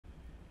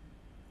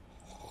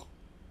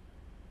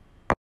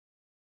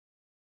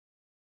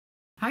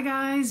Hi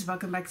guys,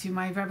 welcome back to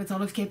my rabbit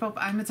hole of K-pop.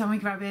 I'm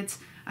Atomic Rabbit.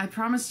 I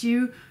promised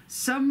you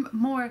some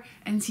more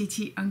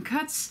NCT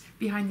uncuts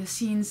behind the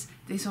scenes.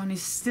 This one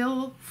is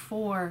still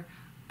for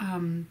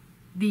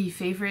the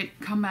favorite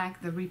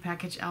comeback, the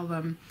repackaged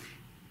album,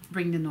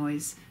 Bring the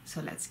Noise.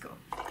 So let's go.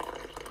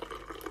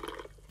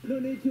 No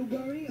need to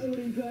worry,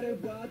 우린 그래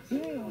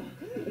봤지.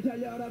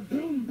 달려라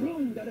vroom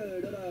vroom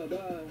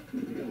다르다라바.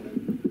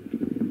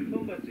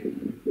 처음 봤지?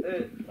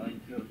 네, 많이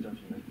들었죠,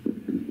 저는.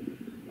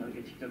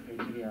 이게 직접 뵌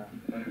일이야.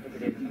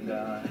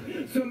 해드리겠습니다.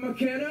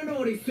 숨막히는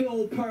우리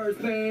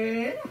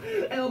superspan.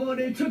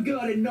 앨범을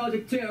초거린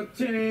너적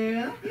특징.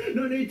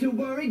 No need to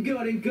worry,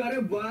 그린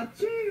그래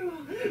봤지.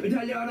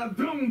 달려라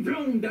vroom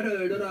vroom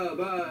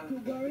다르다라바.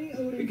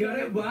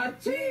 그래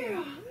봤지.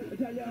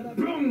 달려라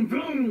vroom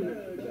vroom.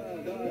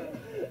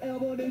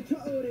 앨범을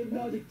초월인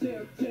너적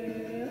특징.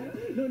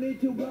 No need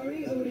to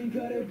worry, 우린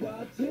그래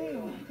봤지.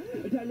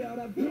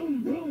 달려라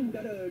vroom vroom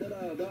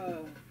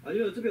다르다라바.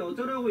 아니요, 어차피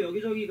어쩌라고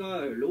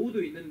여기저기가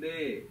로우도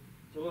있는데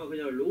저거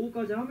그냥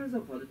로우까지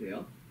하면서 가도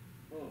돼요?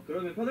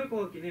 그러면 편할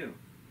것 같긴 해요.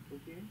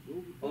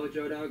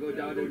 어쩌라고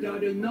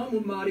다들 너무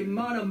말이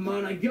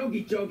많아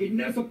여기저기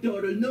내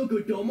속도를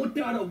누구도 못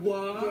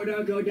따라와.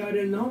 어쩌라고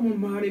다들 너무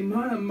말이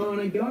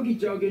많아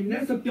여기저기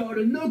내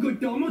속도를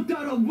누구도 못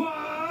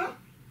따라와.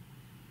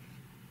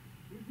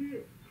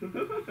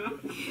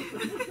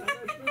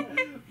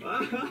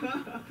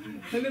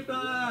 해냈다.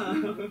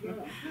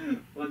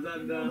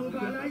 감사합니다. 너무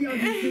빨라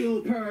여기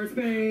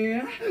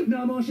슈퍼스핀.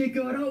 너무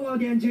시끄러워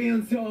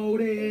괜찮은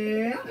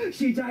소리.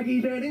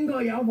 시작이 되는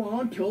거야 1, 2,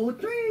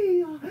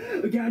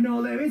 3. Got no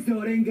limits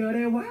우린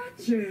그래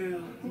왔지. 1,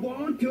 2,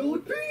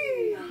 3.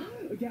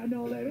 Got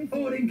no limits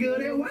우린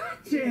그래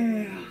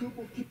왔지.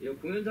 이거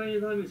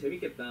공연장에서 하면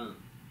재밌겠다.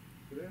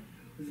 그래?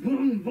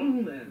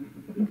 붕붕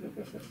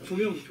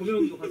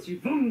조명도 같이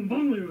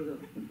붕붕 이러면서.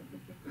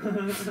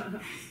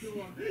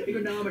 이거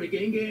나만의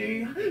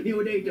갱갱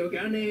New day 또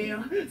가네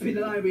Spin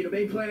the light with a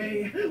big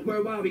play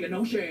Worldwide we got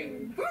no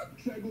shame.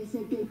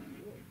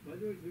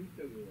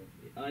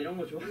 아 이런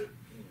거 좋아?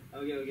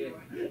 오케이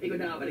이거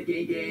나만의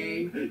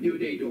갱갱 New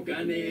day 또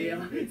가네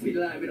Spin the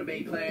light with a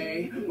big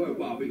play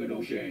Worldwide we got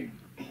no shame.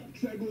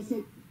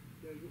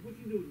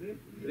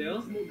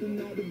 그래요?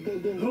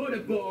 Hold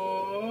it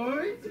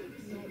boy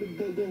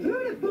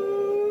Hold it boy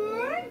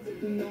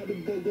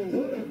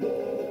Hold it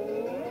boy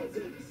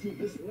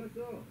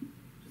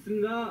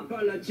좋습니다.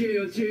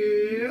 빨라지었지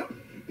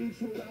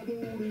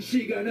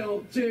시간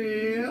없지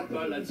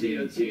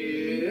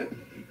빨라지었지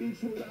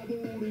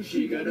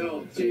시간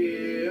없지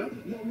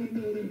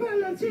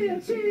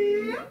빨라지었지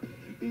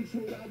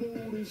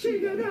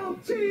시간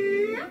없지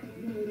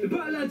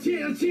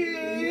빨라지었지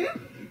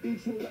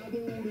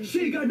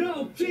시간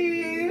없지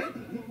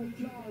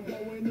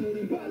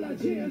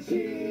빨라지었지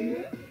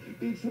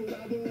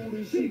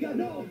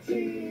시간 없지.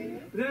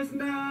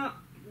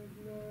 고생하셨습니다.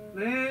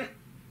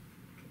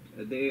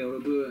 네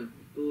여러분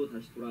또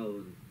다시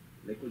돌아온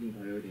레코딩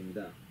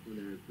다이어리입니다.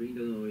 오늘 Bring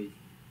the Noise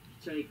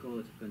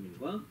히치하이커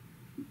작가님과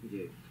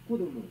이제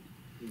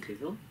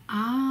스코도모님께서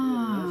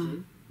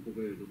하신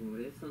곡을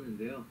녹음을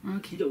했었는데요.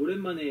 진짜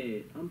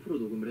오랜만에 한 프로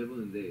녹음을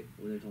해보는데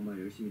오늘 정말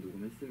열심히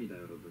녹음했습니다.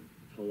 여러분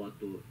저와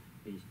또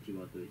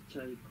NCT와 또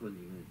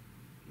히치하이커님은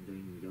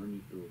굉장히 연이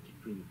또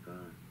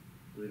깊으니까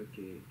또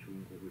이렇게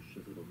좋은 곡을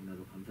주셔서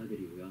너무나도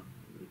감사드리고요.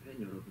 우리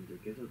팬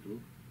여러분들께서도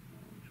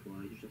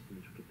좋아해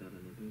주셨으면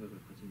좋겠다라는 생각을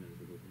가지면서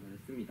녹음을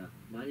했습니다.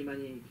 많이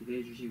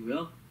기대해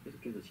주시고요.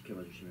 계속해서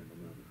지켜봐 주시면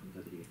너무나도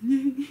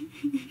감사드리겠습니다.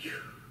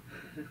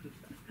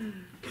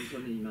 그럼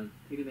저는 이만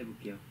퇴근해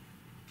볼게요.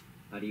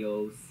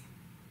 Adios.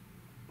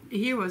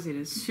 He was in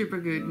a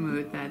super good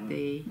mood that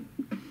day.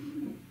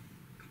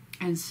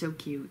 And so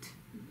cute.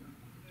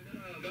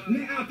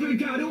 내 앞을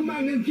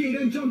가로막는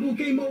길은 전부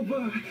game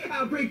over.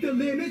 I break the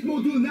limits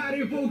모두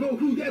나를 보고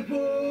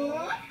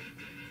후대보.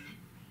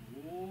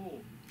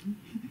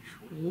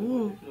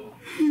 오.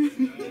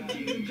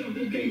 길은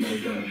전부 game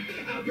over.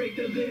 I break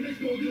the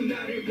limits 모두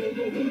나를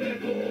보고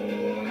후대보.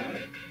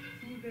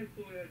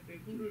 후대포에 할 때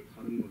후를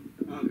가는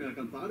겁니다. 아, 그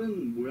약간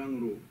다른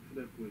모양으로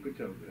후대포.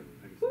 그쵸, 그래.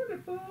 알겠습니다.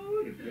 후대포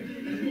이렇게.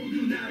 모두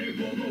나를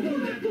보고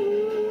후대보.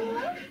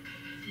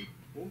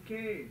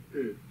 오케이.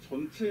 그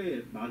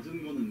전체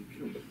낮은 거는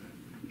필요 없어요.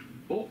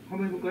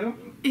 한번 해볼까요?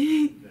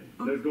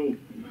 Let's go.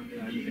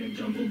 길은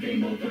전부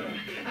game over.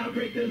 I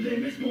break the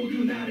limits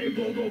모두 나를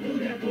보고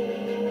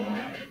후대보.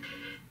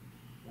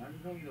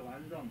 완성이다,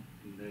 완성.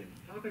 네.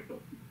 퍼펙트.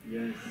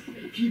 Yes.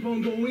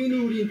 기본 고인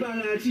우린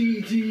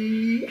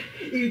빨라지지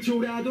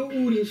 1초라도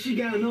우린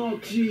시간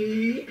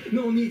없지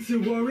No need to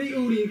worry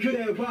우린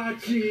그래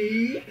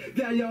왔지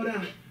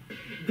달려라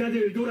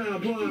다들 돌아봐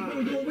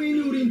기본 고인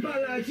우린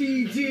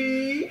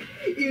빨라지지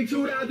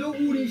 1초라도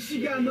우린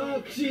시간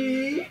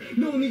없지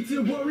No need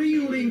to worry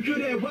우린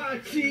그래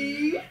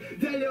왔지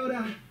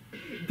달려라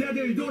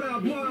다들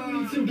돌아봐 No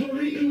need to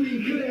worry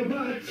우린 그래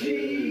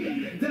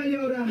왔지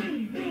달려라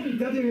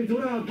다들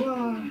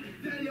돌아봐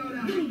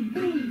달려라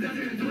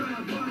다들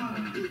돌아봐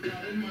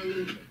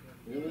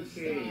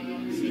오케이.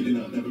 Speeding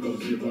up never goes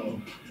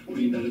zero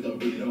우린 나를 더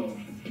위로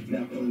내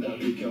앞으로 다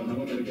비켜 나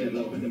wanna get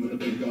low 할 때마다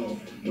bingo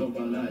너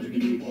빨라 여기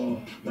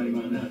미워 말이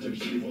많아 저기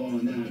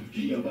쉬워 난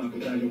기어받고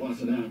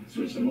달려와서 난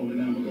switch the mode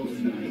and I'm a ghost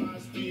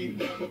tonight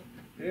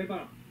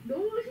대박.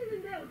 너무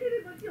멋있는데 어떻게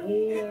된 거지?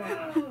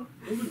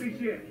 너무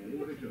섹시해.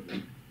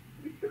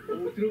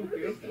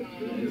 들어볼게요.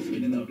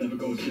 Speeding up never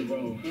go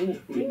zero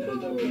우린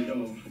다르다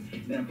우리도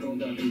내 앞으로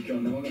다 비켜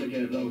나 wanna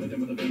get low 할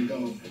때마다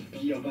bingo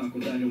기어받고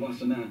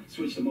달려와서 난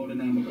switch the mode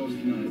and I'm a ghost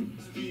tonight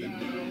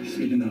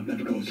Speeding up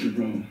never go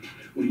zero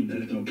우린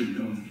다르다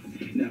우리도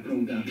내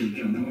앞으로 다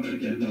비켜 나 wanna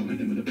get low 할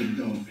때마다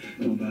bingo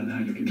너 빨라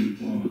이렇게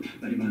미워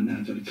말이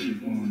많아 저리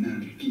치워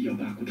난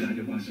기어받고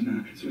달려와서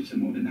난 switch the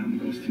mode and I'm a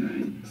ghost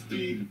tonight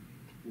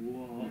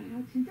우와.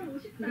 아 진짜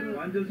멋있다.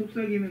 완전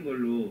속삭이는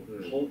걸로. 더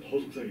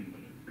속삭이는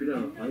거예요.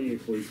 그냥 아예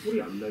거의 소리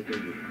안 날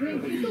정도.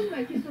 그냥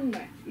귓속말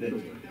귓속말. 네.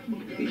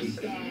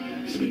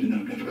 Speeding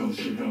up never go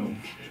zero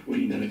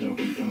우린 다르다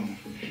우리도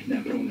내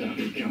앞으로 다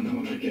비켜 나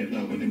wanna get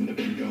low 할 때마다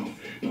bingo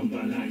넌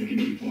빨라 여기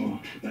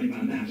미워 말이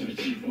많아 저리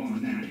치워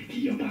난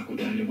기어받고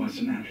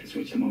달려와서 난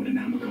switch the mode and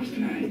I'm a ghost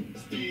tonight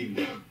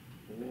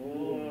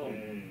오.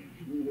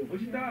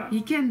 멋있다.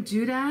 He can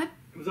do that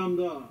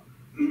감사합니다.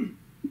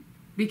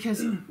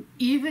 because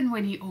even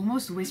when he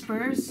almost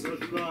whispers,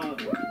 고맙습니다.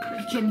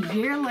 you can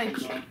hear like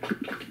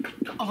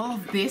all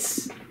of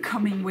this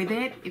coming with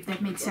it, if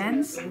that makes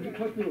sense.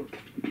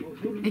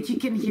 Like you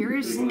can hear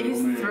his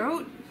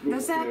throat.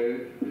 Does that?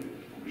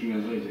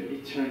 중에서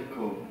이제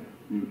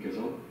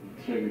히치하이커님께서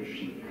트랙을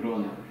주신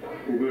그런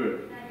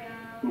곡을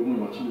녹음을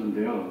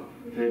마쳤는데요.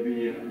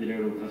 데뷔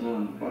이래로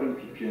가장 빠른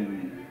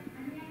BPM의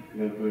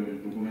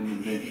랩을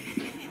녹음했는데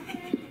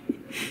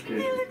이렇게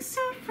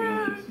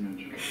들어주셨으면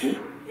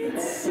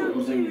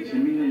좋겠고 굉장히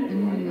재밌는 것도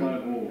많이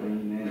깔고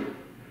메인에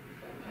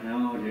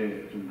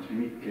다양하게 좀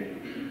재밌게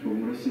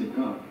녹음을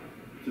했으니까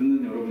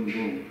듣는 여러분도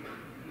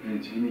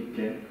그냥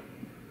재밌게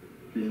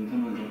리듬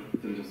타면서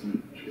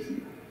들으셨으면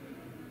좋겠습니다.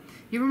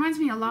 He reminds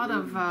me a lot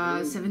of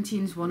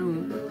 17's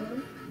Wonu.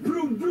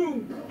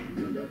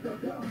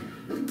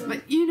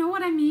 But you know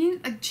what I mean?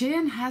 Like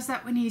Jaehyun has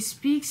that when he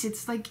speaks.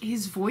 It's like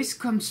his voice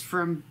comes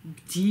from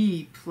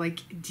deep,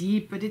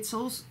 but it's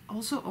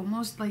also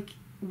almost like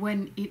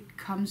when it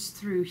comes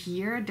through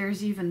here,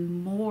 there's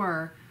even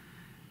more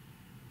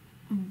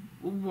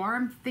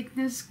warm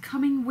thickness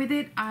coming with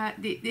it.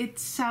 It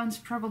sounds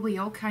probably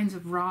all kinds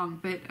of wrong,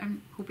 but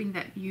I'm hoping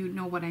that you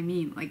know what I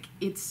mean. Like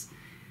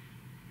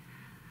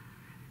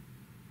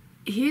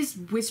his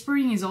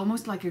whispering is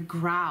almost like a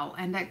growl,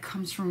 and that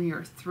comes from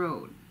your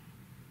throat.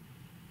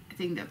 I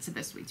think that's the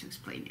best way to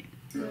explain it.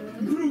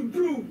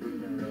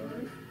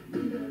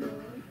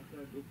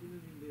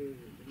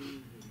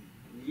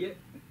 예,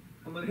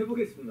 한번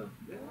해보겠습니다.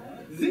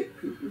 Zip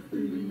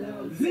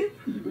zip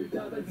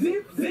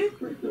zip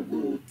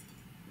zip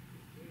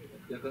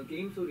약간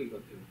게임 소리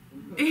같아요.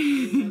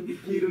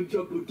 길은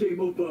전부 game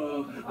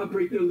over I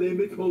break the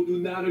limits 모두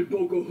나를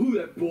보고 Who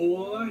that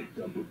boy?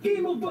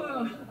 Game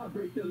over I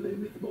break the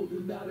limits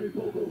모두 나를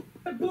보고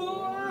That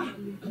boy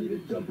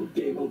길은 전부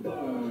game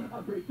over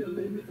I break the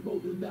limits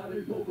모두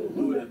나를 보고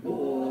Who that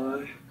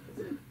boy?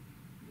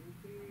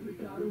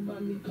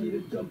 가로막는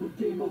길은 전부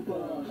game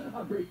over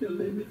I break the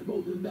limits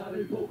모두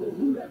나를 보고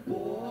Who that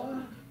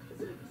boy?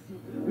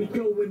 We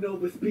going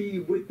over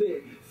speed with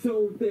it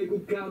손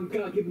떼고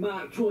감각이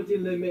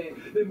맞춰진 limit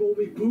내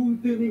몸이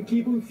붕 뜨는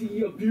기분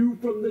see a view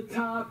from the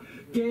top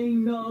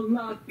gain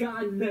unlock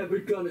I'm never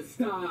gonna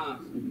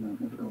stop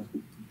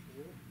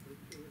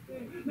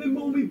내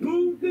몸이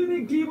붕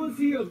뜨는 기분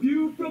see a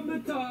view from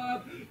the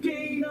top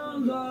gain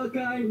unlock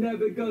I'm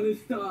never gonna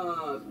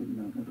stop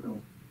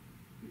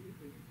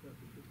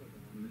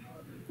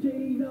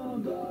gain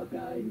unlock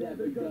I'm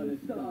never gonna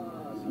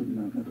stop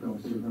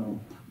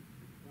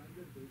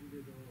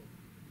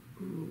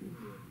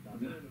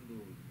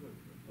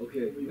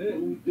오케이.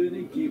 붕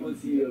뜨는 기분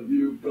see a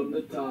view from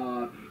the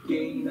top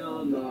gain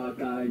unlock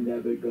I'm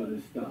never gonna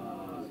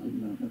stop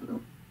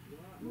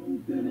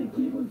붕 뜨는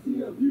기분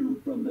see a view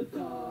from the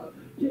top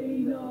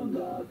gain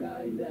unlock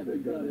I'm never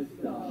gonna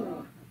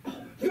stop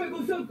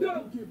최고 속도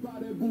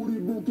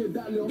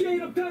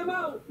Gain up time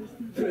out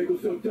최고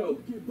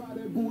속도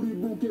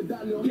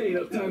Gain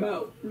up time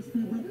out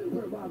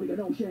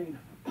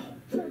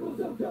이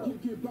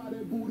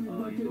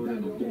노래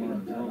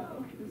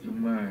녹음하면서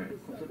정말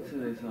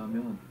콘서트에서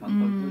하면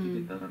빵빵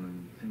터지겠다라는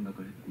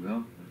생각을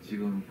했고요.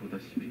 지금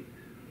보다시피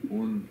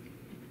온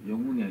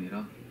영혼이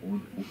아니라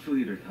온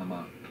목소리를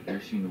담아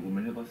열심히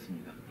녹음을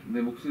해봤습니다.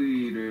 내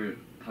목소리를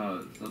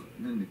다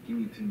썼는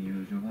느낌이 든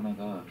이유 중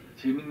하나가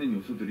재밌는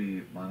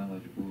요소들이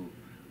많아가지고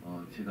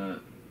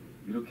제가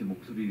이렇게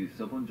목소리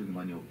써본 적이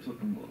많이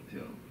없었던 것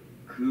같아요.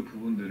 그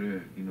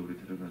부분들을 이 노래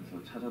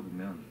들으면서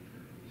찾아보면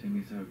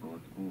재밌어 할 것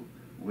같고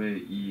왜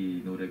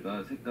이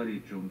노래가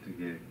색깔이 좀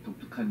되게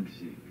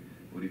독특한지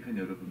우리 팬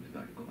여러분들도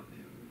알 것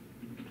같아요.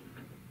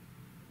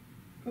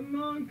 Come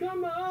on,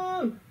 come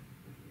on!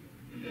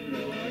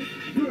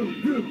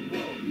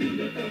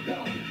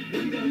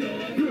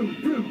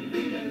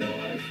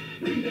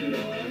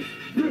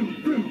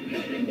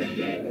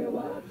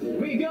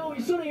 We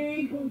going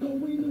sunny!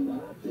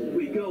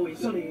 We going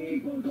sunny!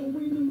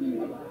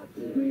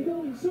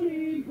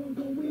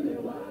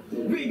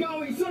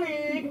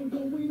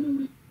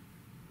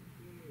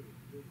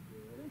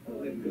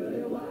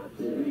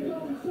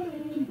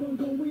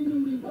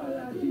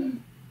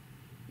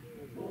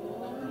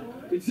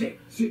 zip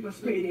super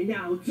speeding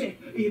now zip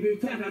입을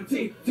닫아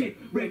zip zip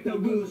break the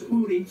rules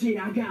우린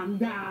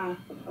지나간다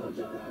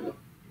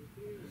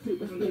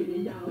super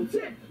speeding now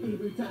zip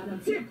입을 닫아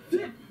zip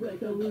zip break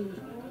the rules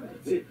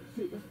zip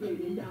super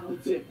speeding now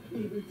zip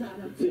입을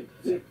닫아 zip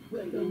zip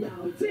break the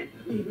now zip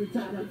입을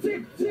닫아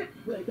zip zip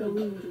break the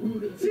rules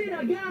우린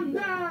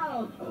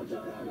지나간다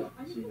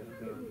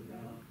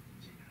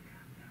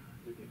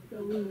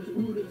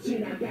우린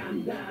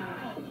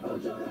지나간다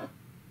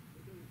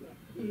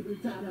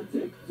입을 닫아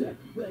zip zip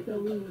break the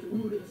rules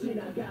우린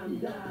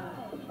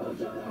지나간다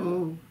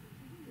Oh.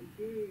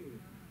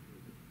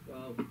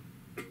 와우.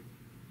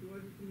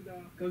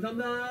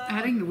 감사합니다.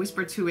 Adding the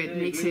whisper to it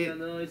makes it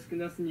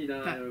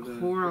끝났습니다, that 여러분.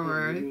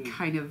 horror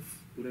kind of.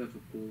 노래가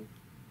좋고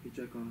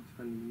피처이커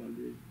작가님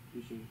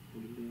만들어주신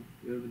곡인데요.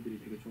 여러분들이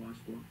되게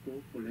좋아하실 것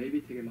같고 또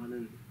랩이 되게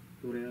많은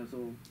노래라서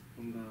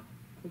뭔가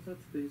콘서트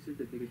때 했을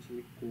때 되게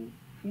재밌고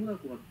흥분할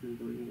것 같은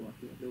노래인 것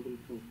같아요.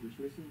 녹음부터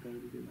열심히 했으니까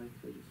여러분들 많이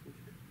들어줬으면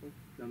좋겠고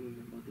남은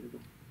멤버들도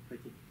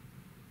파이팅.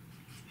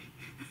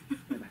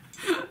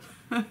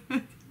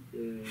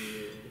 예.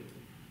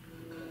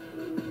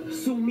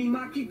 숨이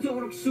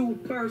막히도록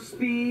super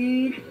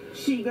speed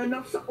시간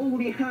없어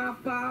우리 high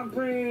five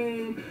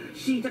ring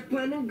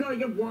시작되는 거야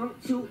 1,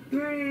 2,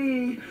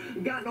 3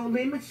 Got no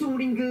limits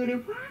우린 그래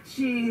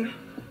watch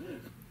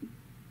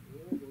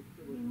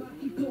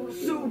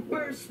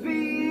super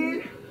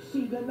speed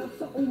시간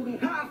없어 우리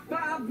high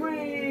five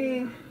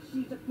ring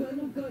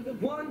시작되는 거야 1, 2,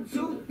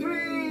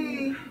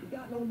 3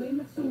 Got no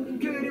limits 우린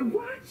그래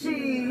watch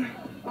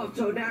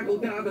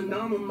어쩌라고 다들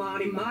너무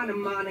말이 많아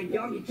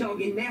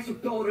여기저기 내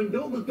속도를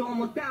누구도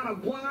못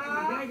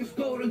따라와 내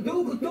속도를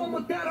누구도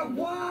못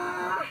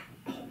따라와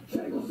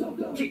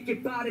Kick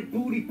your body,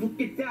 booty,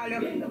 붙게 달려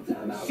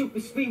Super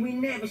speed, we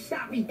never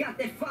stop, we got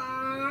that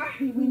fire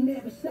We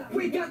never stop,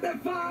 we got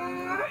that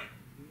fire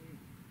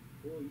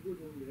이거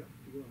좋은데요?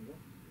 이거 한 거?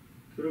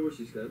 들어볼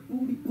수 있을까요?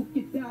 Booty,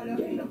 붙게 달려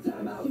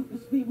Super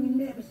speed, we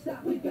never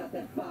stop, we got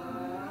that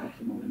fire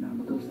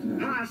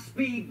High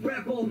speed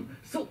rebel,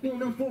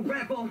 속도는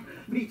forever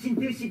미친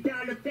듯이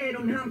달려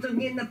때론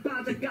함정에 나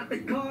빠져 Got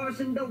the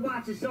cars and the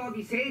watches All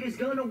these haters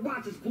gonna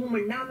watch us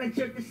붐을 나면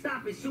절대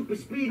stop it Super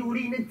speed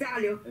우리는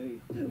달려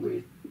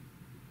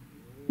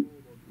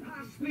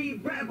High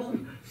speed rebel,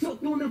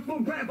 속도는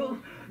forever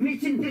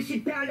미친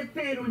듯이 달려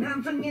때론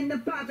함정에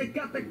나 빠져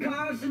Got the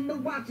cars and the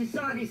watches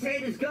All these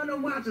haters gonna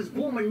watch us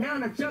붐을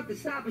나면 절대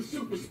stop it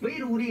Super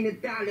speed 우리는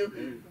달려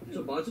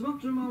저 마지막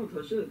줄만 한번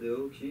다시 해야 돼요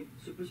혹시?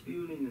 슈퍼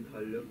스피드는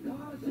달려.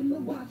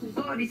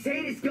 All these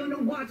haters gonna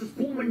watch us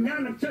붐을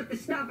나면 절대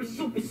stop it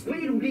Super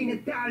speed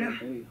우리는 달려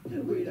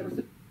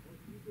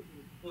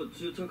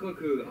잠깐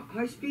그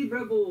하이스피드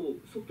레버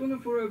속도는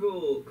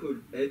forever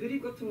그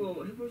애드립 같은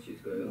거 해볼 수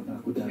있을까요?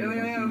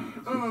 야야야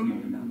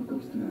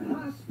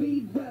High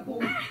speed rebel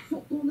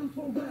속도는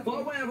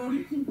forever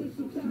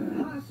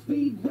High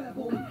speed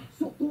rebel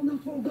속도는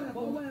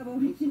forever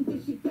미친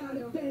듯이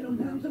달려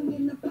때론 함정에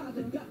나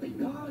빠져 Got the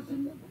cars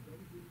and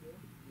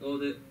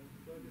네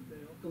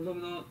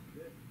감사합니다.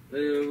 네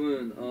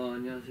여러분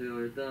안녕하세요.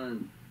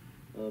 일단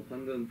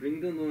방금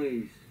Bring the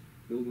Noise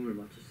녹음을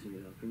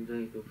마쳤습니다.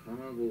 굉장히 또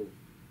강하고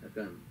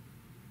약간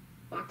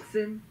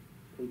빡센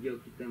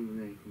곡이었기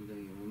때문에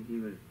굉장히 온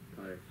힘을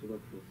다해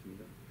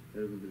쏟아부었습니다.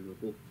 여러분들도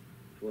꼭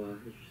좋아해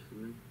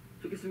주셨으면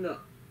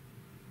좋겠습니다.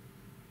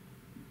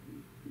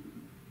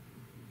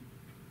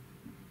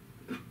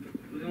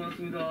 고생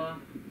많았습니다.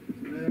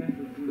 네,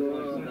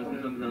 좋습니다.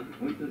 감사합니다.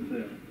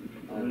 멋있었어요.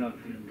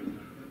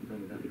 연락드립니다.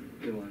 감사합니다.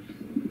 고생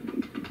많으셨습니다.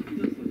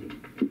 삐졌어 지금.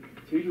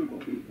 제일 좋을 것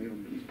같아요.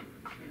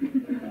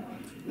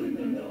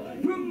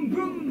 Vroom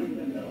vroom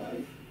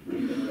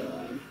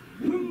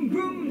vroom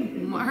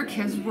vroom Mark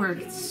has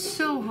worked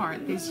so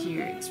hard this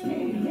year. It's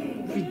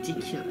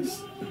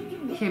ridiculous.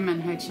 Him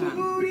and Haechan.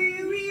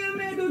 우리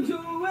위험해도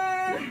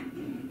좋아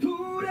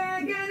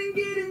돌아가는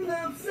길은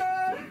없어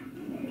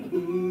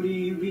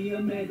우리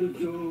위험해도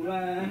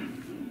좋아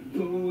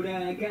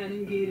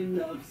돌아가는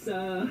길은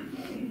없어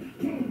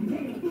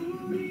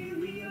우리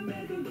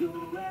위험해도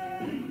좋아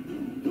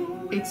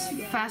It's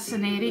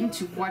fascinating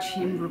to watch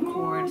him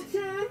record.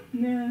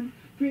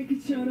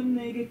 브레이크처럼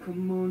내게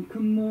come on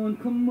come on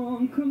come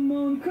on come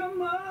on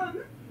come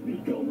on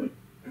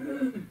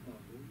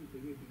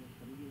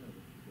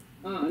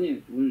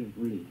아니 원래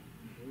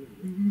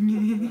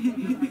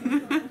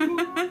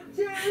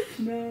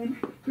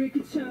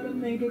브레이크처럼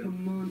내게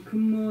come on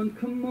come on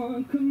come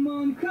on come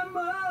on come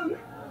on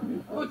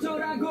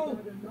어쩌라고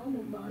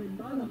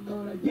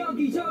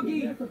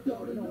여기저기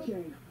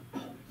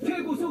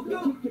최고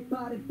속도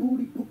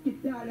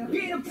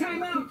Get up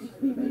time out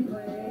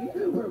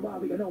Where are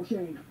we no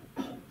shame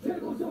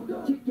최고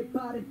속도 Kick your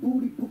body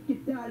booty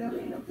붙게 달려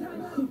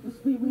Super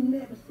speed we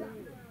never stop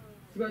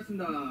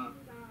수고하셨습니다.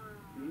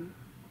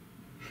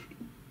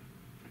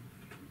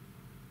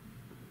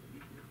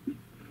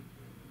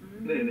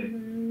 네네.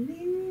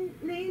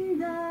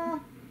 린다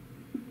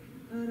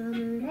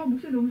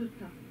목소리 너무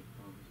좋다.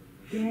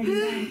 Get it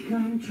out of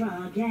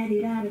control, get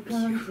it out of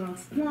control,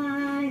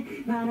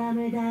 fly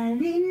바람을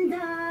달린다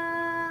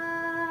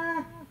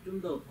좀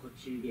더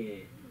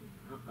거칠게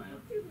할까요?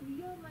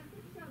 위험한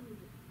섹시한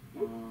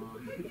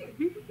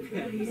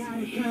Get it out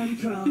of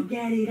control,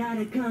 get it out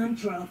of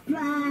control,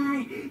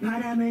 fly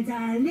바람을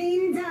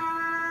달린다.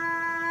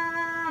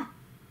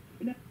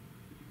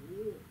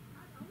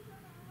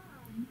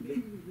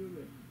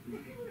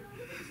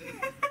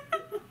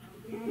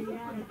 Get it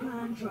out of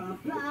control,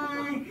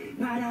 fly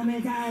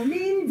바람을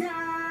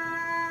달린다.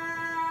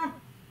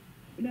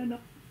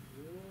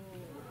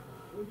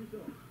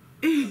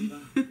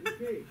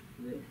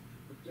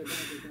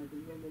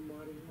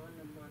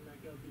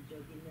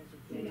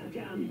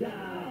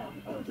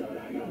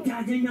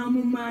 다들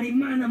너무 말이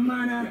많아.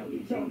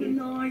 Bring the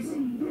noise,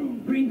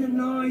 bring the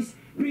noise,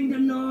 bring the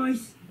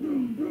noise.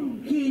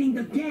 Hitting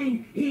the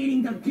game,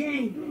 hitting the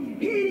game,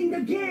 hitting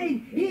the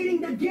game, hitting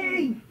the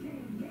game.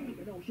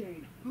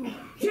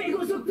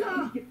 최고 속도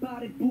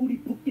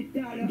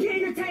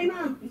Gain a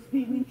timeout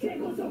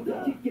최고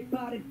속도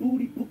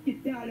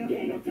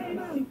Gain a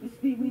timeout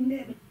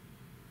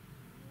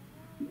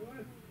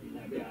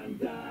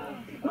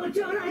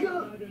어쩌라고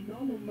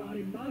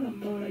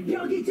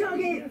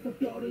여기저기. 네,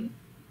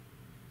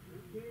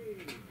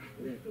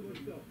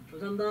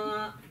 감사합니다.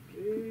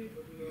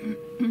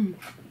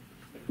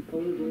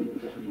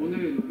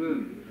 오늘 룩은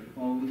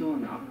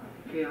우선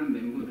앞에 한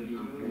멤버들이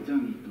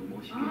굉장히 또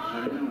멋있게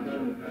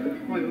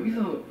잘해줘가지고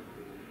여기서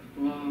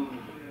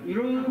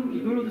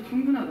이걸로도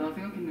충분하다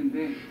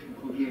생각했는데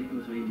거기에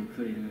또 저희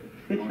목소리를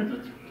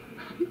얹었죠.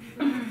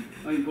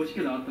 아니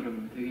멋있게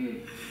나왔더라고요.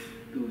 되게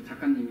또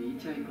작가님이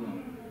히치하이커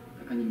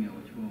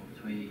작가님이어가지고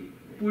저희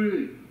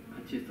볼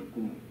같이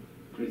했었고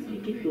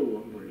그랬었는데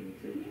킥도 한번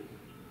리믹스.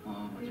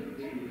 아 맞아요.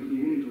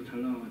 녹음도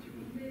잘 나와가지고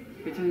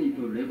해찬이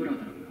또 랩을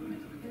하더라고요.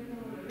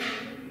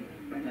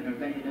 better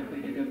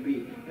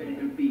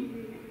be.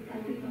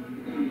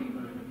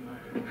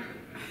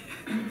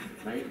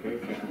 많이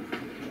됐어요.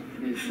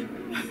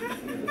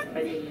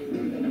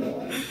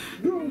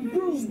 Vroom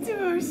vroom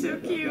Still so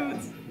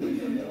cute.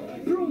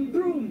 vroom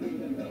vroom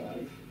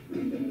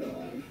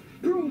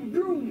vroom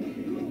vroom.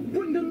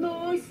 Bring the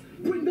noise,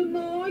 bring the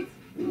noise.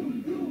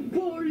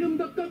 Volume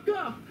더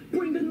꺾어.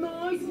 Bring the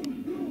noise,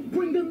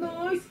 bring the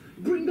noise,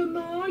 bring the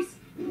noise.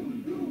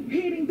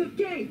 Hitting the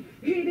game,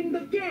 hitting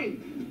the game.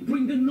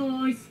 Bring the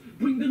noise,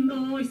 bring the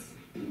noise.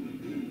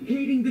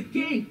 Hitting the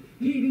game,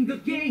 hitting the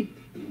game.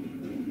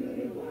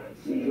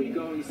 We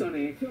going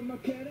Sonic. We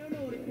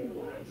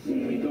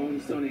going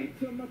Sonic.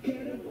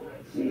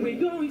 We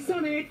going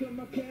Sonic.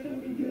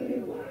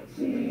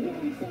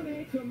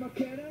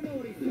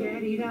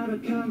 Get it out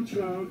of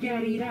control.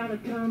 Get it out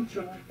of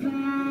control.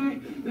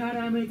 Fly.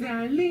 바람을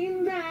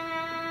달린다.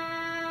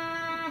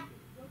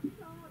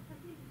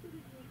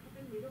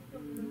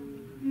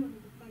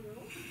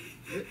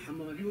 네,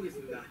 한번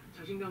해보겠습니다.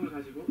 자신감을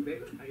가지고. 네,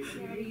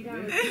 알겠습니다. Get it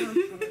out of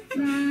control.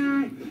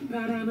 Fly.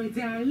 바람을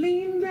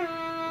달린다.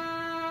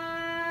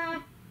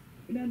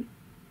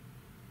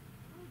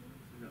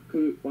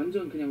 그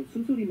완전 그냥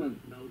숨소리만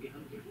나오게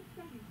하는 거예요.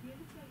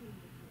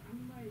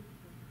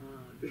 아,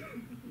 네.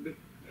 네.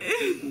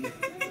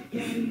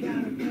 Get it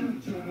out of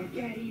control.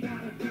 Get it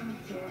out of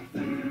control.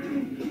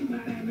 Fly.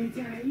 바람을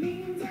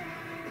달린다.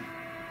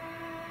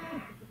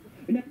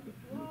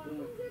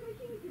 혼자가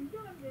힘이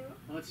굉장한데요?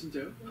 아,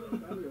 진짜요?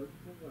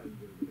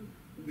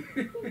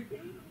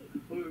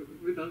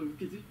 왜 나는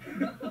웃기지?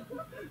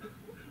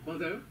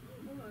 맞아요?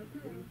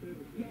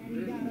 Get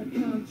it out of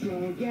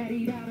control, get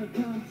it out of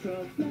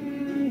control,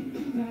 fly.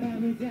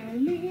 바람을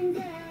달린다.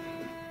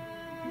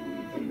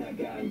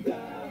 나간다.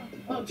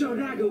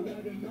 어쩌라고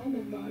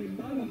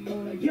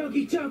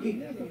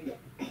여기저기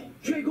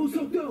최고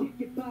속도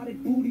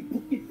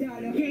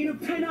Gain of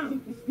time.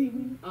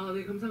 아,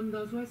 네,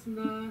 감사합니다.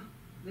 수고하셨습니다.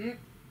 네.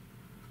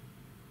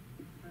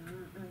 아,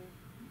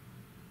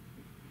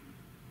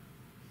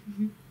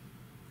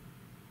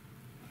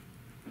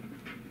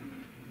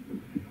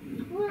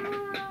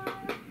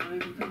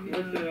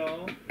 감사합니다.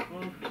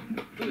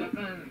 또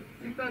약간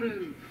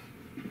색다른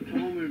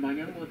경험을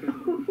많이 한 것 같아서.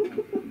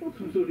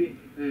 숨소리?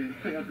 네,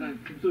 약간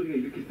숨소리가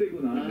이렇게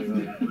세구나. 아,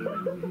 진짜.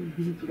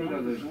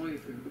 들어가서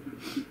당황했어요.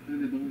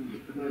 근데 너무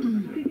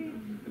감사합니다.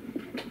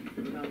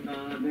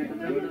 네,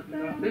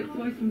 감사합니다. 네,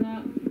 수고하셨습니다.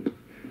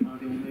 아,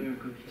 네, 오늘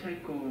그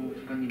히치하이커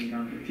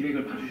작가님이랑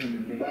디렉을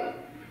봐주셨는데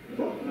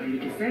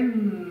이렇게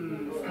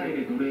센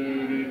스타일의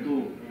노래를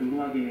또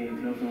묘하게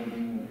들어서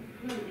너무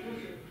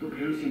또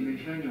배울 수 있는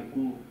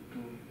시간이었고 또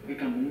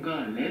약간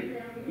뭔가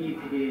랩이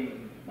되게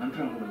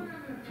많더라고요.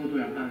 저도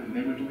약간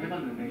랩을 좀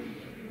해봤는데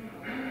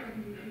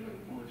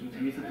좀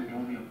재밌었던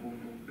경험이었고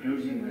또 배울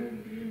수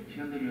있는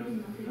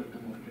시간들이었던 것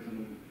같아서 너무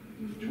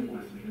좋은 것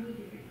같습니다.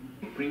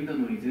 Bring the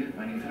Noize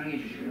많이 사랑해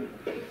주시고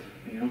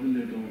네,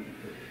 여러분들도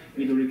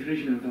이 노래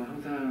들으시면서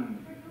항상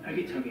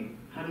활기차게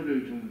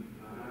하루를 좀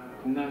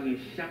건강하게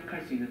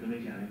시작할 수 있는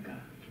노래지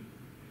않을까 좀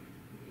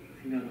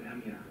생각을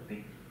합니다.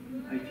 네,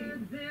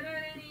 화이팅!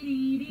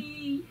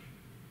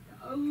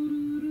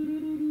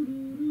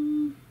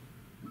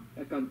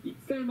 약간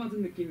입살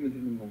맞은 느낌이면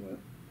되는 건가요?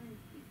 네,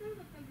 빗살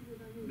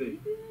같다기보다는 네.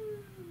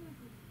 리듬을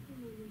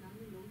붙이는 나는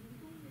여기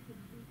소음에서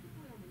무슨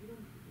스포야 뭐 이런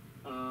거.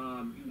 아,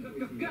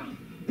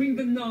 bring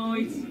the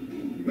noise,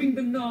 bring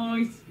the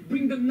noise,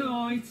 bring the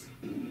noise.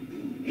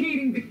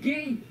 Hitting the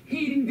game,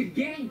 hitting the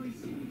game.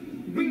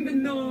 Bring the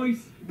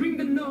noise, bring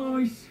the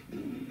noise.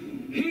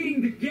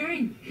 Hitting the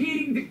game,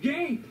 hitting the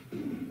game.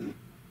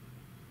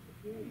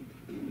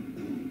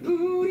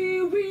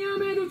 우리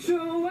위험해도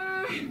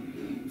좋아.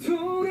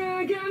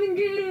 돌아가는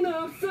길은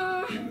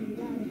없어.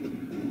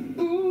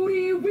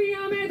 우리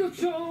위험해도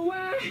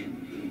좋아.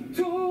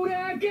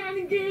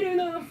 돌아가는 길은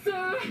없어.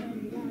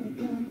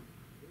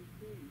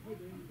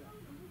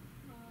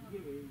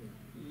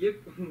 Yep.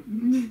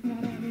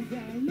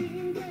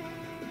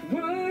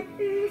 What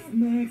is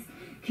next?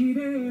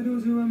 기대해도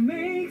좋아.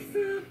 Make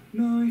some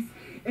noise.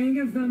 Ain't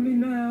gonna stop me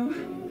now.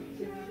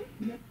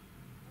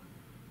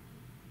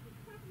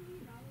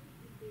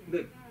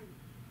 네.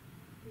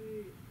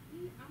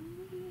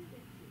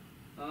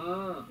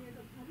 아.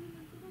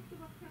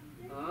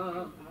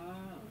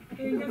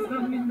 Ain't gonna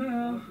stop me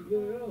now.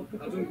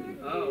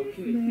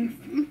 오케이.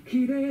 Next.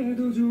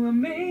 기대해도 좋아.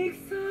 Make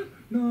some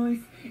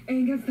noise.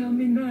 Ain't gonna stop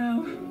me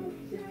now.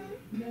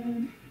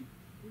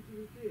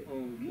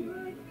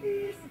 What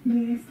is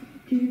next?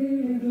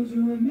 기대해도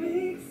좋아.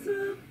 Make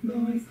some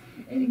noise.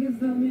 Ain't gonna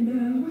stop me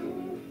now.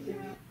 네.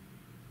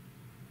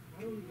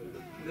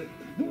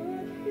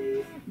 What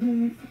is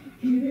next?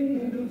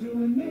 기대해도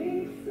좋아.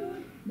 Make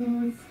some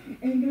noise.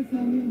 Ain't gonna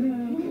stop me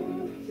now.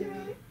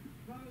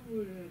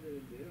 파울을 해야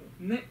되는데요.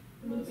 네.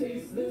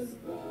 Taste this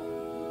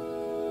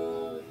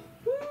ball.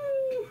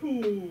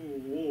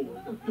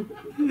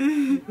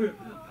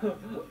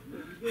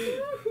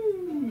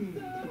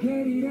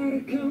 Get it out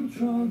of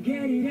control,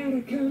 get it out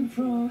of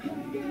control.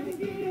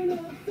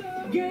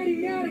 Get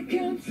it out of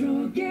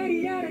control, get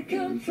it out of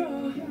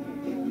control.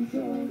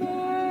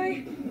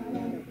 Fly,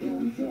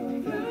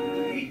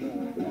 fly,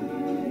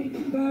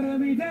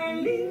 바람을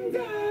달린다.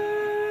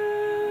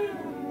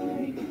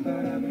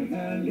 바람을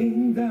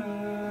달린다.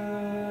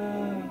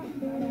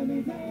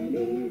 바람을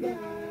달린다.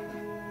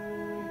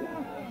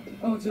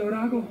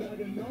 어쩌라고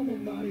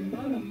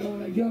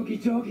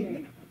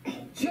여기저기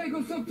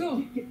최고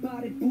속도 Get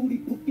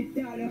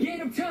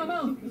up time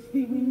on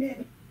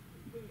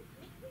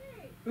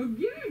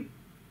오케이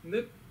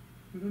네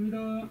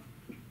감사합니다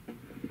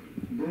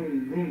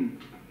룸룸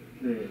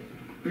네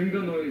Bring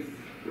the Noise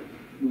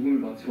녹음을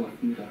마치고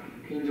왔습니다.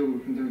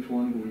 개인적으로 굉장히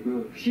좋아하는 곡이고요.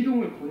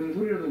 시동을 거는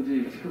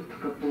소리라든지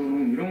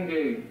다각도음 이런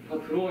게 다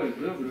들어와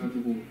있어요.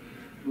 그래가지고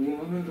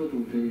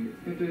녹음하면서도 되게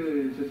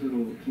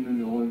헤드셋으로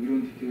듣는데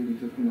이런 디테일이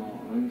있었구나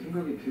라는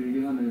생각이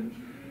들게 하는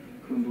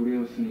그런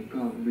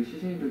노래였으니까 우리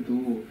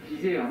시즌이들도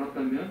이제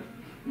알았다면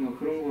뭔가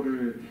그런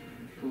거를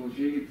더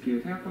주의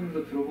깊게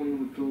생각하면서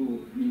들어보는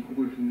것도 이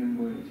곡을 듣는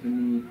거에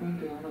재미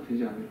포인트가 하나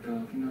되지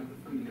않을까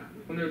생각합니다.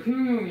 오늘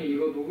태용 형이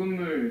이거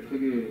녹음을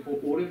되게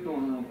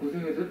오랫동안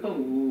고생해서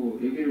했다고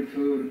얘기를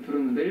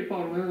들었는데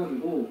일바로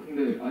해가지고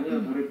근데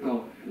아니야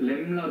다를까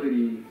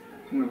랩라들이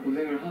정말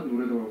고생을 한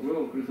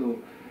노래더라고요. 그래서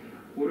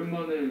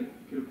오랜만에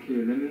이렇게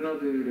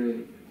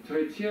랩라들의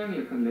저의 취향이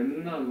약간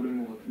랩라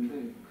노래인 것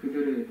같은데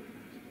그들의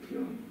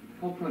이런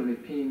파워풀한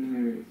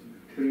래핑을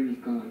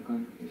들으니까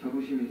약간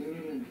자부심이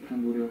생기는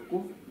듯한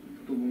노래였고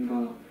또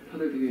뭔가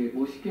다들 되게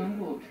멋있게 한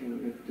것 같아요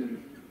랩들을.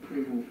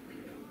 그리고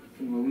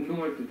뭔가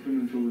운동할 때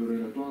들으면 좋을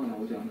노래가 또 하나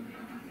나오지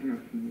않을까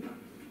생각합니다.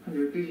 한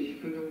 12시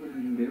 10분 정도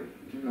됐는데요.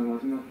 제가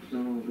마지막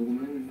주자로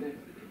녹음했는데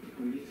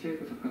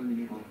이치에서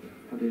작가님과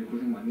다들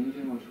고생 많이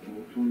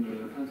해주셔가지고 좋은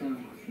노래가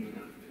탄생한 것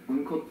같습니다.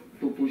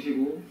 원컷도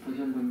보시고 다시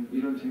한번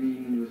이런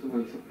재미있는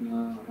요소가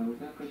있었구나 라고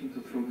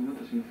생각하시면서 들어보면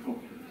더 재밌을 것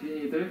같아요.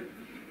 지인이들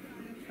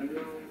안녕.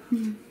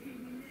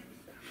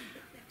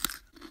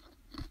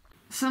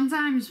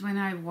 Sometimes when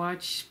I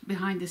watch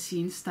behind the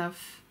scenes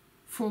stuff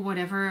for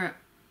whatever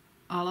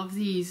all of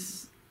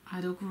these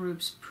idol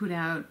groups put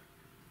out,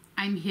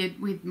 I'm hit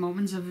with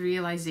moments of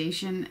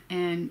realization,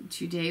 and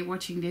today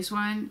watching this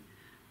one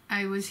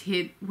I was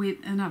hit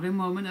with another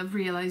moment of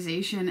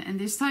realization, and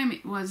this time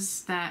it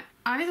was that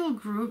idol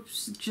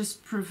groups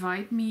just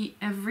provide me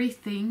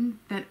everything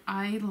that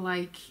I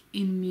like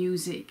in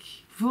music.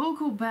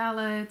 Vocal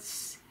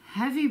ballads,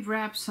 heavy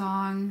rap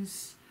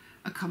songs,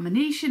 a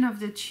combination of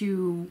the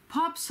two,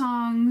 pop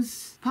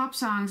songs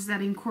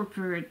that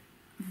incorporate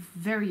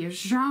various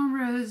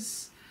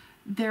genres.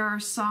 There are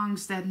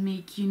songs that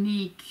make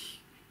unique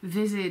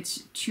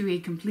visits to a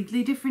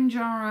completely different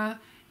genre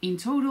in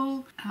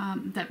total,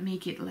 that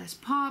make it less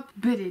pop,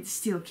 but it's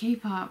still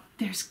K-pop.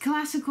 There's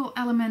classical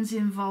elements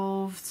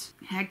involved.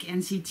 Heck,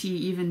 NCT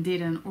even did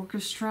an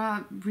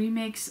orchestra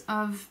remix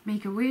of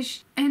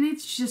Make-A-Wish, and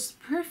it's just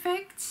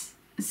perfect.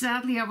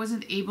 Sadly, I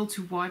wasn't able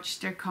to watch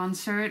their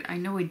concert. I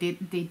know they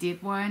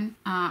did one.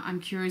 I'm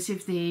curious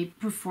if they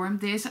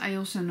performed this. I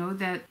also know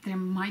that there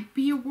might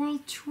be a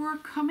world tour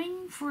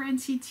coming for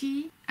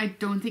NCT. I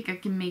don't think I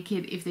can make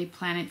it if they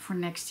plan it for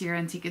next year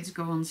and tickets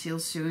go on sale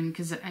soon,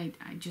 because I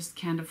just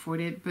can't afford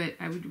it, but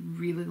I would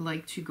really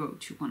like to go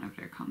to one of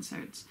their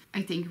concerts.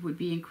 I think it would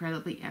be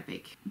incredibly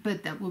epic,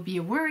 but that will be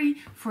a worry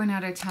for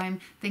another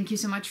time. Thank you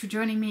so much for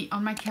joining me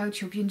on my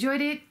couch. Hope you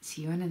enjoyed it.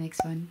 See you on the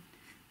next one.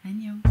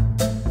 안녕.